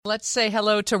Let's say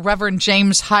hello to Reverend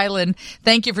James Hyland.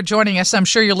 Thank you for joining us. I'm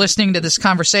sure you're listening to this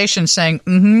conversation saying,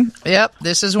 yep,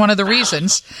 this is one of the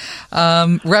reasons.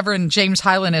 Reverend James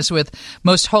Hyland is with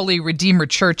Most Holy Redeemer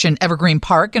Church in Evergreen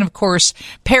Park. And, of course,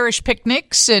 parish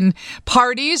picnics and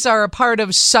parties are a part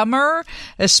of summer,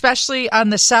 especially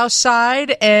on the south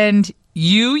side. And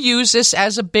you use this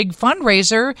as a big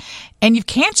fundraiser, and you've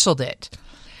canceled it.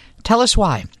 Tell us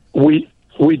why. We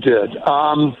did.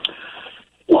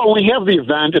 Well, we have the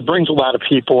event. It brings a lot of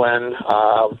people in.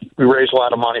 We raise a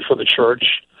lot of money for the church.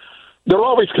 There are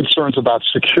always concerns about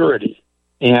security.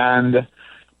 And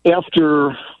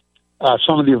after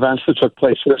some of the events that took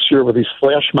place this year with these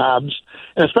flash mobs,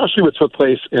 and especially what took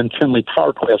place in Tinley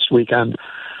Park last weekend,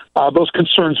 those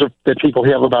concerns that people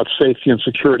have about safety and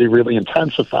security really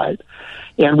intensified.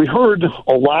 And we heard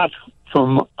a lot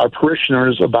from our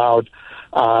parishioners about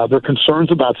their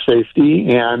concerns about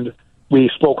safety, and we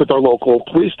spoke with our local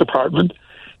police department,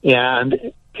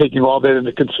 and taking all that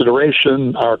into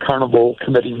consideration, our carnival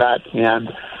committee met and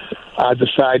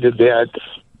decided that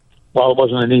while it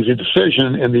wasn't an easy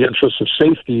decision, in the interest of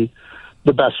safety,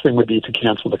 the best thing would be to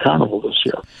cancel the carnival this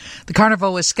year. The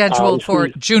carnival is scheduled for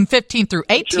June 15th through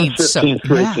 18th. June 15th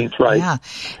through 18th, right. Yeah.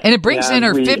 And it brings in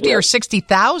our 50 or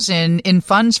 60,000 in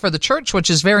funds for the church, which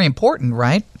is very important,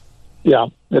 right? Yeah,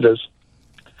 it is.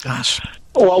 Gosh.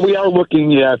 Well, we are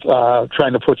looking at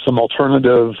trying to put some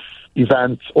alternative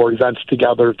events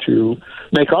together to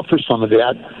make up for some of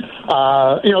that.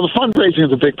 The fundraising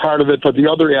is a big part of it, but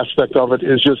the other aspect of it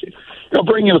is just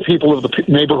bringing the people of the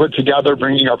neighborhood together,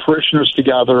 bringing our parishioners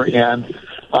together, and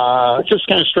just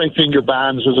kind of strengthening your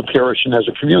bonds as a parish and as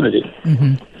a community.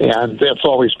 Mm-hmm. And that's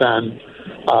always been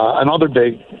another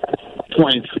big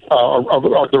point,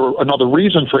 another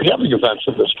reason for having events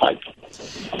of this type.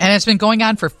 And it's been going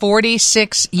on for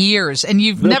 46 years, and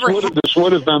this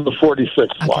would have been the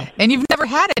 46th one. And you've never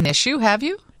had an issue, have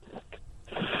you?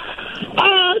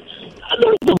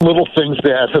 There's been little things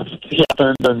that have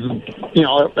happened, and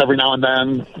every now and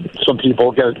then some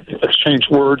people exchange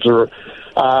words, or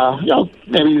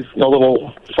maybe a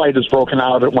little fight has broken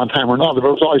out at one time or another. But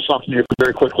it was always something you could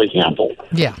very quickly handle.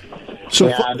 Yeah.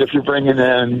 And if you're bringing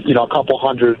in a couple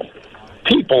hundred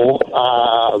people,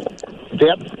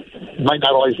 that might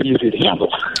not always be easy to handle.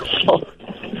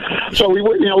 So we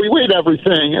weighed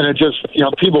everything, and it just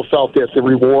people felt that the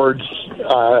rewards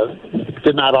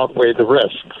did not outweigh the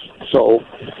risks. So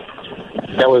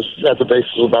that was at the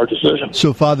basis of our decision.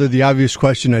 So, Father, the obvious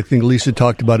question, I think Lisa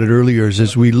talked about it earlier,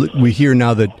 is we hear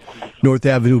now that North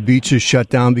Avenue Beach is shut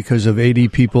down because of 80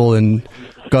 people and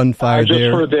gunfire there. I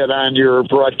just heard that on your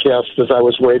broadcast as I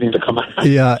was waiting to come out.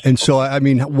 Yeah, and so I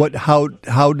mean, how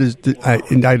does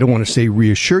and I don't want to say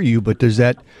reassure you, but does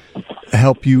that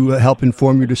help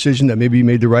inform your decision that maybe you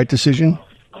made the right decision?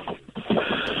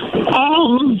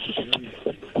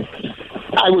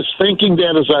 I was thinking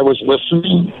that as I was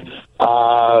listening,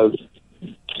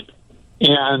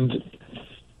 and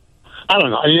I don't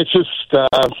know. I mean, it's just,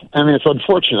 it's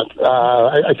unfortunate.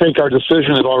 I think our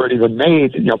decision had already been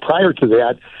made, prior to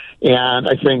that, and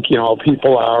I think,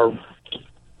 people are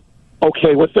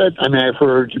okay with it. I mean, I've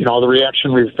heard, the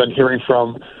reaction we've been hearing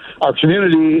from our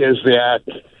community is that,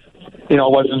 it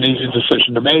wasn't an easy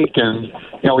decision to make, and,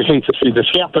 we hate to see this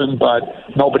happen, but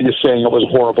nobody is saying it was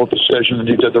a horrible decision and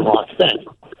you did the wrong thing.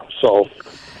 So,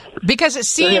 because it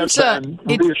seems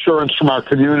reassurance from our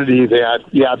community that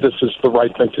this is the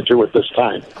right thing to do at this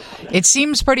time. It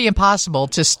seems pretty impossible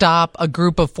to stop a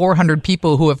group of 400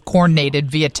 people who have coordinated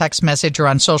via text message or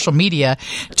on social media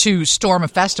to storm a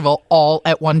festival all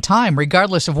at one time,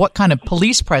 regardless of what kind of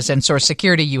police presence or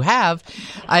security you have.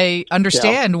 I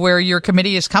understand where your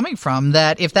committee is coming from,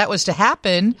 that if that was to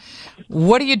happen,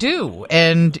 what do you do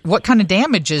and what kind of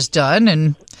damage is done?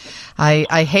 And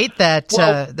I hate that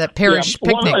that parish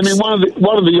picnics.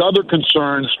 One of the other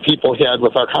concerns people had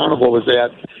with our carnival was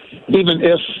that even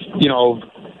if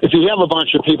you have a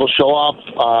bunch of people show up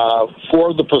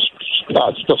for the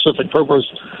specific purpose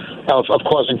of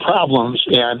causing problems,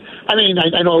 and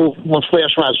I know when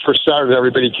flash mobs first started,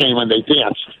 everybody came and they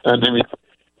danced, and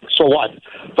so what?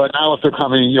 But now if they're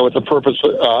coming, with the purpose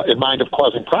in mind of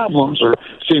causing problems or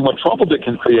seeing what trouble they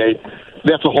can create,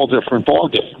 that's a whole different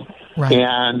ballgame. Right.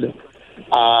 And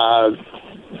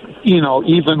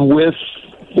even with,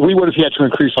 we would have had to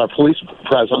increase our police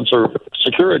presence or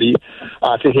security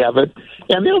to have it.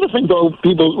 And the other thing, though,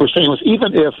 people were saying was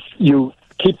even if you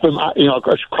keep them, a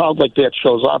crowd like that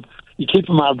shows up, you keep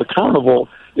them out of the carnival,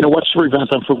 what's to prevent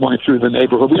them from going through the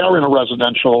neighborhood? We are in a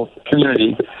residential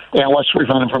community, and what's to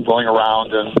prevent them from going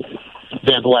around and,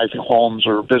 vandalizing homes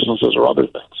or businesses or other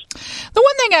things. The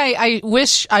one thing I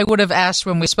wish I would have asked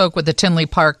when we spoke with the Tinley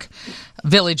Park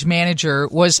village manager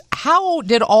was, how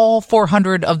did all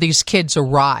 400 of these kids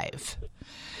arrive?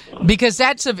 Because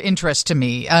that's of interest to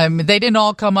me. They didn't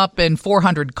all come up in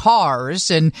 400 cars,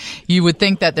 and you would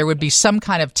think that there would be some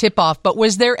kind of tip-off. But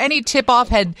was there any tip-off?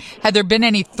 Had there been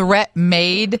any threat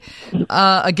made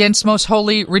against Most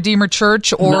Holy Redeemer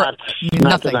Church? Or not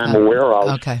nothing? That I'm aware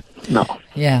of. Okay. No.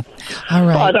 Yeah. All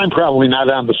right. But I'm probably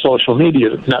not on the social media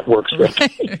networks.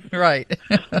 Right.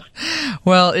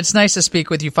 Well, it's nice to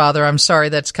speak with you, Father. I'm sorry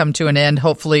that's come to an end.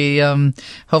 Hopefully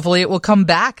it will come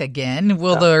back again.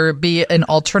 Will there be an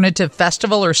alternative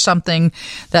festival or something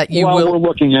that you will? Well, we're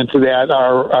looking into that.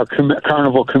 Our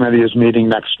carnival committee is meeting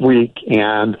next week,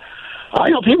 and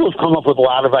people have come up with a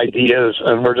lot of ideas,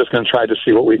 and we're just going to try to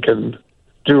see what we can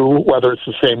do, whether it's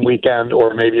the same weekend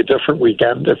or maybe a different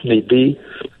weekend if need be,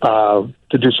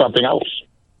 to do something else.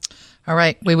 All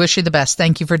right. We wish you the best.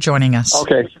 Thank you for joining us.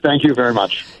 Okay. Thank you very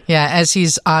much. Yeah, as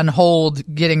he's on hold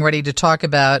getting ready to talk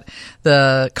about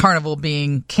the carnival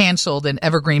being canceled in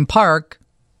Evergreen Park,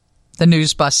 the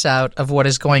news busts out of what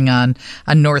is going on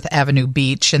North Avenue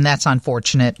Beach, and that's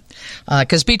unfortunate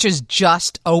because beaches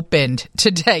just opened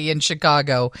today in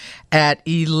Chicago at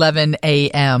 11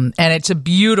 a.m., and it's a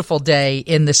beautiful day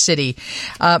in the city.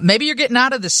 Maybe you're getting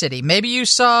out of the city. Maybe you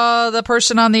saw the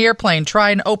person on the airplane try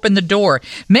and open the door.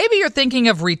 Maybe you're thinking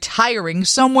of retiring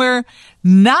somewhere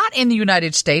not in the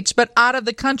United States, but out of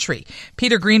the country.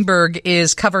 Peter Greenberg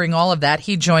is covering all of that.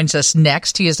 He joins us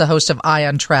next. He is the host of Eye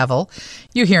on Travel.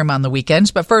 You hear him on the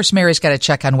weekends. But first, Mary's got to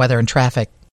check on weather and traffic.